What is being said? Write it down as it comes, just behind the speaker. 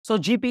So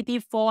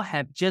GPT-4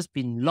 have just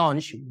been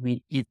launched with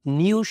its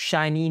new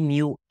shiny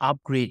new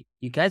upgrade.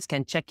 You guys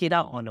can check it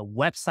out on the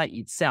website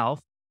itself,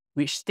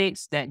 which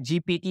states that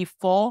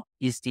GPT-4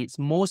 is its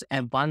most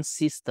advanced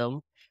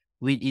system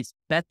with its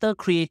better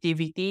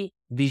creativity,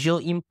 visual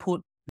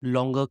input,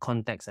 longer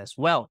context as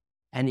well.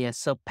 And it has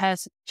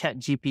surpassed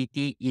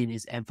ChatGPT in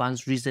its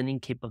advanced reasoning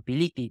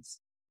capabilities.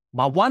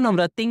 But one of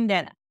the things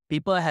that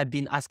people have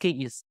been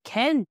asking is,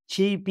 can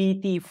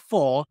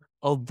GPT-4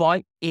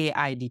 avoid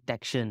AI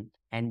detection?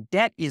 And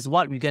that is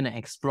what we're going to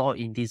explore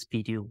in this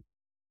video.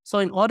 So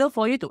in order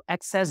for you to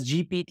access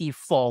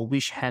GPT-4,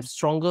 which has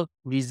stronger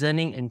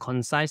reasoning and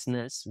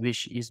conciseness,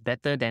 which is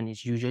better than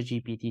its usual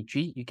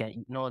GPT-3, you can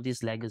ignore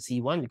this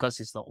legacy one because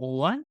it's the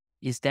old one,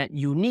 is that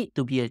you need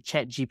to be a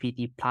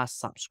ChatGPT Plus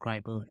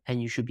subscriber, and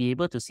you should be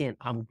able to see an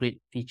upgrade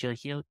feature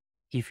here.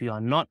 If you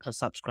are not a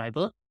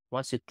subscriber,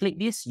 once you click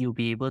this, you'll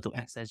be able to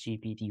access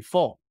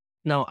GPT-4.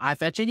 Now,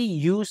 I've actually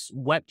used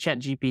web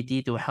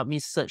ChatGPT to help me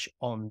search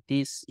on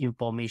this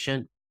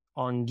information,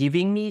 on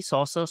giving me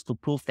sources to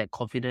prove that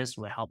confidence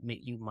will help make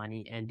you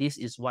money. And this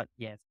is what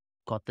you have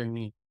gotten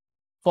me.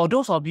 For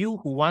those of you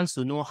who wants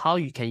to know how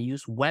you can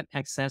use web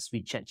access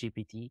with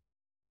ChatGPT,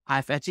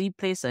 I've actually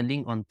placed a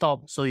link on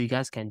top so you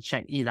guys can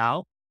check it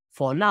out.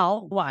 For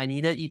now, what I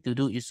needed it to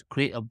do is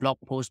create a blog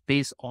post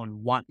based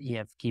on what you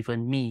have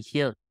given me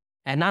here.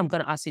 And now I'm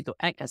going to ask you to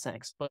act as an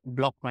expert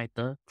blog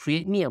writer.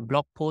 Create me a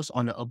blog post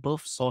on the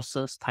above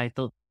sources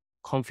titled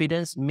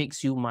Confidence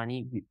Makes You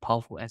Money with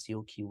Powerful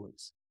SEO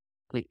Keywords.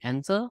 Click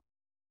enter.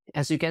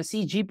 As you can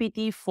see,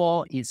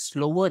 GPT-4 is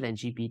slower than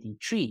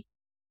GPT-3,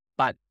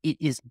 but it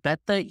is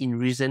better in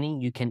reasoning.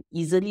 You can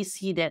easily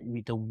see that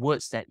with the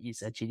words that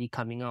is actually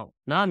coming out.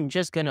 Now I'm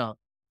just going to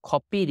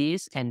copy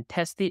this and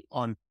test it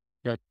on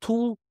the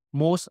two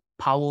most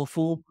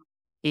powerful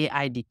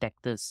AI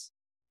detectors.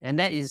 And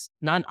that is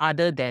none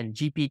other than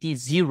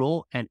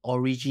GPT-zero and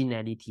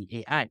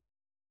Originality AI.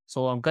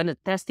 So I'm going to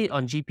test it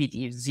on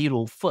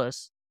GPT-zero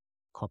first.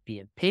 Copy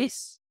and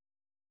paste.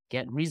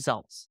 Get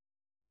results.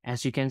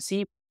 As you can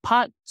see,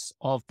 parts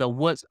of the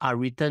words are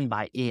written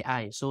by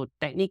AI. So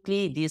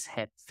technically, this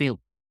had failed.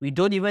 We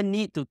don't even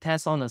need to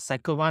test on the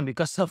second one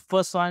because the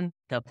first one,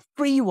 the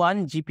free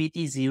one,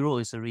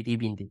 GPT-0, is already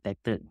been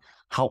detected.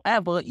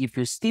 However, if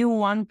you still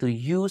want to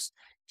use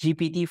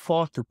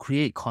GPT-4 to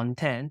create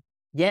content,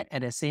 yet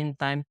at the same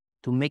time,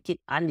 to make it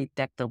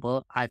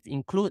undetectable, I've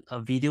included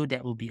a video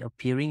that will be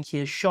appearing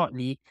here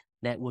shortly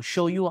that will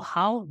show you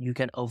how you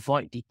can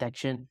avoid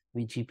detection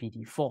with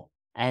GPT-4.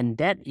 And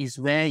that is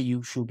where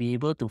you should be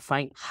able to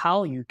find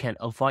how you can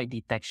avoid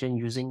detection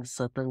using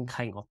certain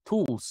kind of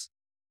tools.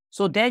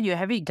 So there you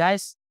have it,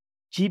 guys.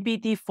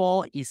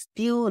 GPT-4 is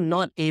still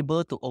not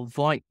able to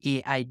avoid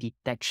AI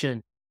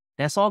detection.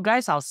 That's all,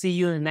 guys. I'll see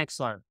you in the next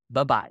one.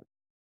 Bye-bye.